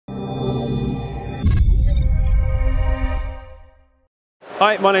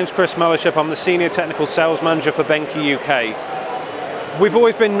Hi, my name's Mellowship. I'm the Senior Technical Sales Manager for BenQ UK. We've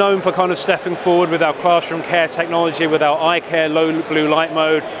always been known for kind of stepping forward with our classroom care technology, with our eye care low blue light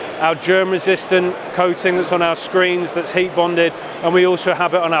mode, our germ-resistant coating that's on our screens that's heat bonded, and we also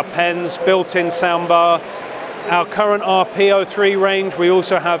have it on our pens, built-in soundbar. Our current RPO3 range, we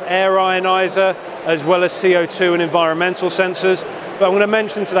also have air ionizer, as well as CO2 and environmental sensors. But I'm going to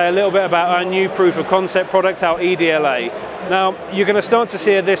mention today a little bit about our new proof of concept product, our EDLA. Now, you're going to start to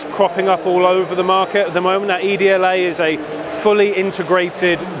see this cropping up all over the market at the moment. Now, EDLA is a fully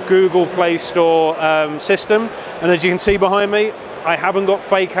integrated Google Play Store system. And as you can see behind me, I haven't got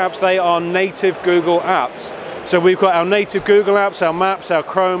fake apps, they are native Google apps. So we've got our native Google apps, our Maps, our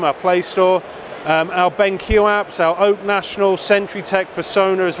Chrome, our Play Store, our BenQ apps, our Oak National, SentryTech,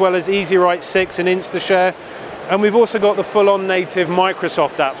 Persona, as well as EasyWrite 6 and InstaShare. And we've also got the full-on native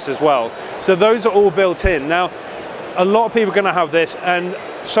Microsoft apps as well. So those are all built in. Now, a lot of people are going to have this, and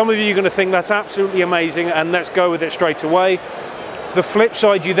some of you are going to think that's absolutely amazing, and let's go with it straight away. The flip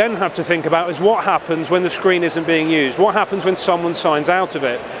side you then have to think about is what happens when the screen isn't being used? What happens when someone signs out of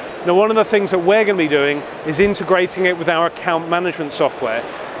it? Now, one of the things that we're going to be doing is integrating it with our account management software.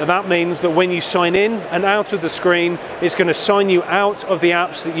 And that means that when you sign in and out of the screen, it's going to sign you out of the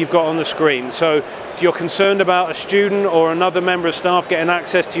apps that you've got on the screen. So if you're concerned about a student or another member of staff getting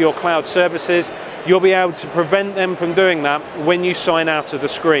access to your cloud services, you'll be able to prevent them from doing that when you sign out of the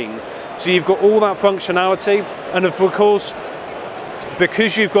screen. So you've got all that functionality, and of course,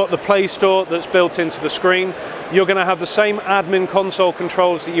 because you've got the Play Store that's built into the screen, you're going to have the same admin console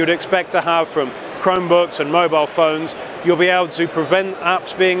controls that you would expect to have from Chromebooks and mobile phones. You'll be able to prevent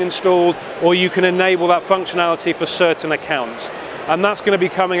apps being installed, or you can enable that functionality for certain accounts. And that's going to be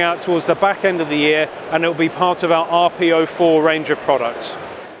coming out towards the back end of the year, and it will be part of our RPO4 range of products.